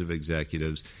next tiers of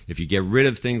executives. If you get rid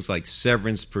of things like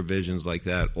severance provisions like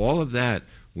that, all of that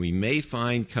we may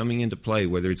find coming into play,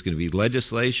 whether it's going to be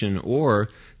legislation or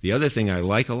the other thing I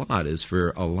like a lot is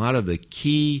for a lot of the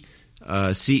key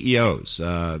CEOs.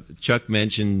 Chuck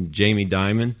mentioned Jamie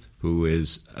Dimon, who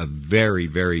is a very,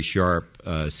 very sharp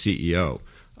CEO.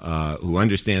 Who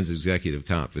understands executive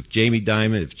comp. If Jamie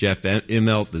Dimon, if Jeff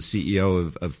Immelt, the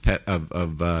CEO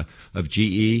of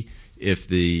GE, if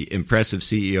the impressive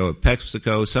CEO of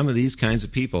PepsiCo, some of these kinds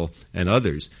of people and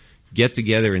others get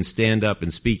together and stand up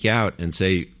and speak out and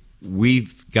say,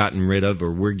 we've gotten rid of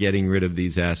or we're getting rid of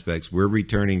these aspects, we're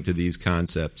returning to these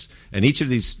concepts. And each of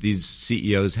these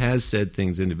CEOs has said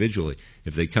things individually.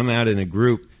 If they come out in a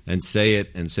group and say it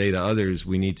and say to others,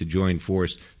 we need to join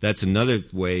force, that's another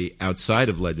way outside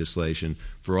of legislation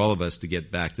for all of us to get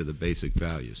back to the basic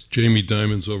values. Jamie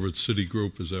Dimon's over at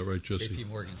Citigroup, is that right, Jesse? J.P.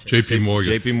 Morgan Chase.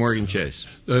 J.P. Morgan Chase.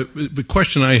 The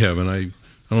question I have, and I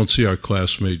don't see our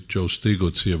classmate Joe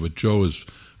Stiglitz here, but Joe is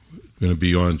going to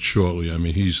be on shortly. I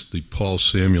mean, he's the Paul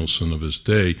Samuelson of his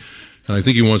day, and I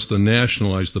think he wants to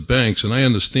nationalize the banks, and I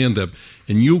understand that.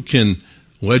 And you can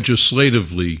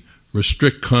legislatively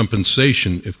restrict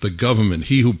compensation if the government,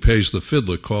 he who pays the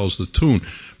fiddler, calls the tune.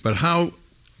 But how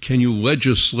can you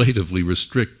legislatively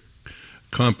restrict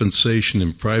compensation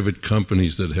in private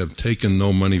companies that have taken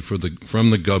no money from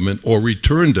the government or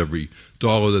returned every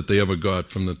dollar that they ever got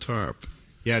from the TARP?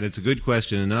 Yeah, that's a good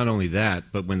question, and not only that,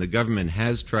 but when the government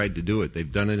has tried to do it,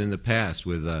 they've done it in the past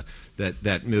with that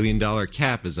 $1 million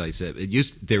cap, as I said.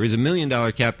 There is a $1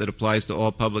 million cap that applies to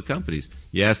all public companies.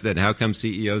 You ask that, how come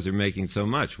CEOs are making so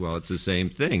much? Well, it's the same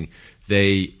thing.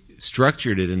 They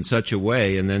structured it in such a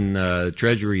way, and then the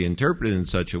Treasury interpreted it in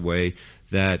such a way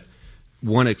that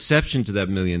one exception to that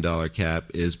 $1 million cap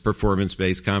is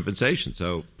performance-based compensation.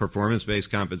 So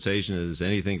performance-based compensation is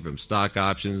anything from stock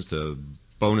options to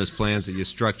bonus plans that you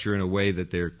structure in a way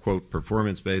that they're, quote,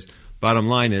 performance-based. Bottom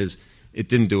line is it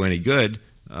didn't do any good.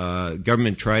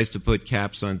 Government tries to put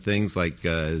caps on things like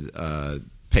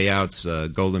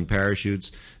payouts, golden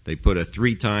parachutes. They put a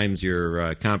 3 times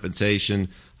your compensation.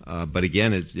 But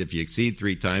again, if you exceed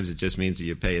 3 times, it just means that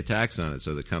you pay a tax on it,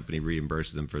 so the company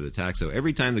reimburses them for the tax. So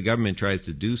every time the government tries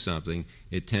to do something,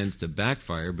 it tends to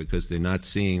backfire because they're not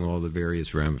seeing all the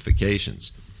various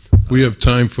ramifications. We have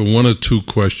time for 1 or 2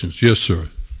 questions. Yes, sir.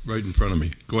 Right in front of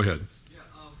me. Go ahead.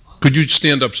 Could you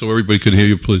stand up so everybody can hear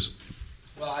you, please?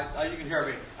 Well, you can hear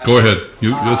me. Go ahead.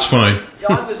 That's fine.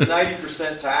 On this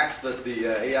 90% tax that the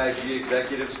AIG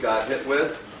executives got hit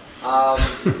with,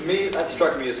 that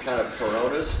struck me as kind of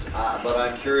Peronist, but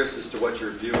I'm curious as to what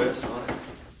your view is on it.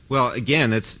 Well,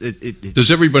 again, does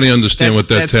everybody understand what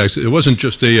that tax? It wasn't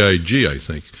just AIG, I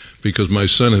think, because my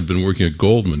son had been working at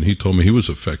Goldman. He told me he was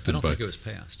affected by. I don't think it was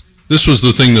passed. This was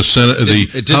the thing the Senate,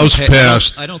 the House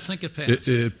passed. I don't think it passed.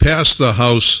 It passed the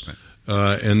House,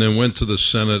 right. And then went to the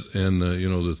Senate, and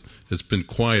it's been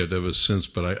quiet ever since.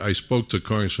 But I spoke to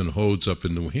Congressman Hodes up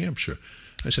in New Hampshire.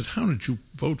 I said, "How did you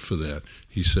vote for that?"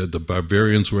 He said, "The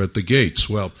barbarians were at the gates."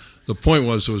 Well, the point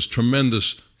was there was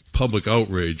tremendous public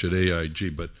outrage at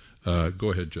AIG. But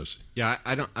go ahead, Jesse. Yeah,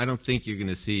 I don't think you're going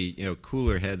to see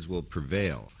cooler heads will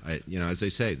prevail. As I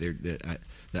say,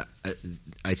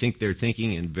 I think they're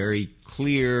thinking in very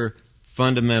clear,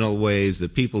 fundamental ways. The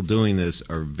people doing this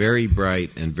are very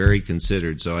bright and very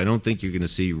considered. So I don't think you're going to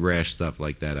see rash stuff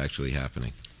like that actually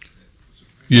happening.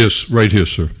 Yes, right here,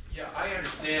 sir. Yeah, I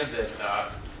understand that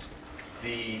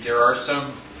there are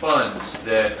some funds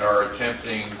that are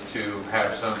attempting to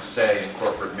have some say in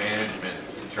corporate management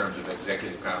in terms of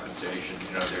executive compensation,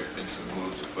 there's been some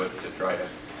moves afoot to try to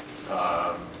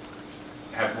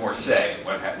have more say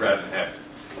rather than have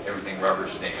everything rubber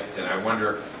stamped. And I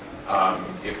wonder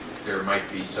if there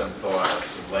might be some thought of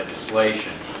some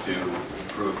legislation to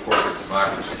improve corporate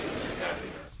democracy.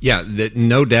 Yeah,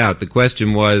 no doubt. The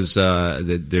question was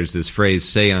that there's this phrase,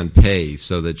 say on pay,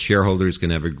 so that shareholders can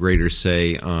have a greater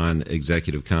say on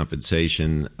executive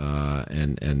compensation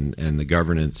and the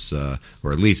governance,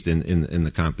 or at least in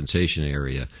the compensation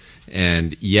area.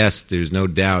 And yes, there's no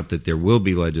doubt that there will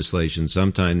be legislation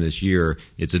sometime this year.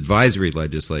 It's advisory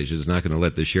legislation. It's not going to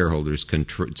let the shareholders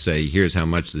say, here's how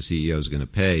much the CEO is going to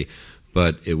pay.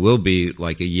 But it will be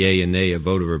like a yay and nay, a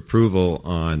vote of approval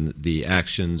on the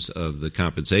actions of the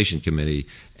compensation committee.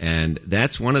 And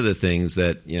that's one of the things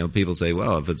that, people say,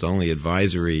 well, if it's only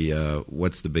advisory,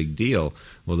 what's the big deal?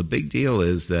 Well, the big deal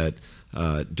is that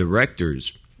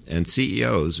directors and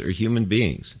CEOs are human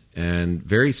beings and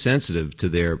very sensitive to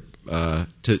their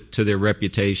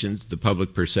reputations, the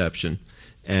public perception.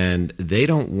 And they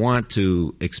don't want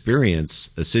to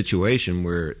experience a situation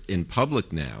where in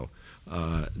public now,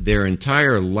 their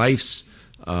entire life's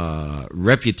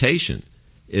reputation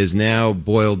is now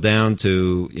boiled down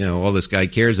to, all this guy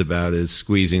cares about is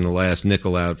squeezing the last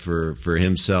nickel out for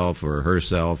himself or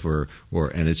herself, or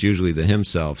and it's usually the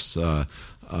himselfs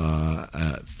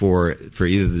for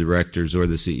either the directors or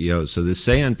the CEOs. So this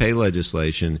say on pay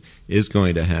legislation is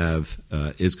going to have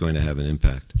an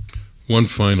impact. One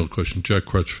final question, Jack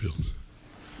Crutchfield.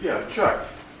 Yeah, Chuck.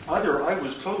 Either I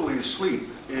was totally asleep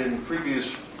in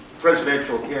previous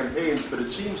presidential campaigns, but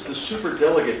it seems the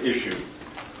superdelegate issue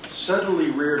suddenly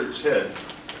reared its head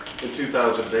in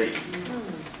 2008.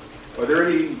 Are there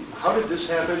any? How did this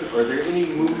happen? Are there any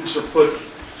moves afoot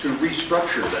to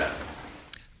restructure that?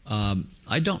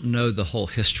 I don't know the whole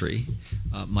history.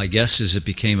 My guess is it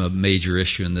became a major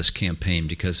issue in this campaign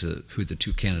because of who the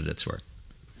two candidates were.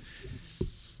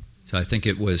 So I think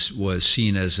it was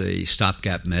seen as a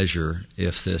stopgap measure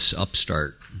if this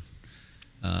upstart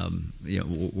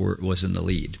was in the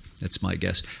lead. That's my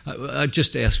guess. I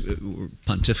just ask, we're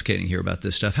pontificating here about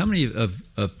this stuff. How many of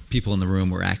people in the room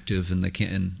were active in the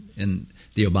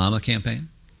Obama campaign?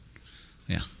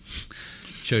 Yeah,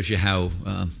 shows you how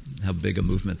big a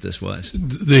movement this was.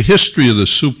 The history of the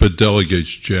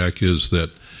superdelegates, Jack, is that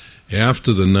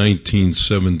after the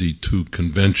 1972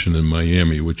 convention in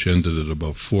Miami, which ended at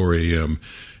about 4 a.m.,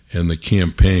 and the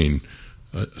campaign,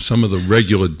 some of the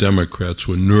regular Democrats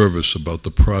were nervous about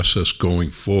the process going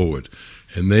forward,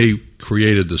 and they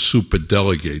created the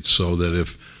superdelegates so that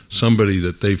if somebody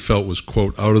that they felt was,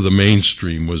 quote, out of the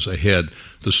mainstream was ahead,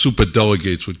 the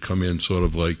superdelegates would come in sort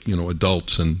of like,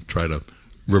 adults and try to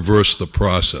reverse the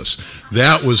process.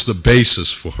 That was the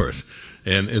basis for it.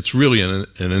 And it's really an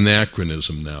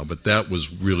anachronism now, but that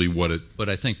was really what it... But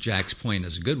I think Jack's point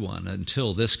is a good one.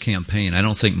 Until this campaign, I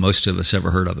don't think most of us ever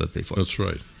heard of it before. That's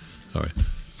right. All right.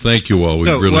 Thank you all.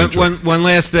 So one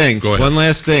last thing. Go ahead. One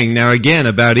last thing. Now, again,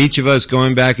 about each of us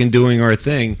going back and doing our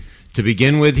thing. To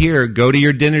begin with here, go to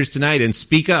your dinners tonight and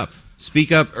speak up.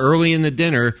 Speak up early in the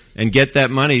dinner and get that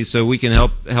money so we can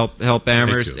help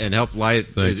Ayres and help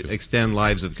extend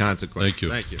lives of consequence. Thank you.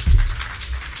 Thank you.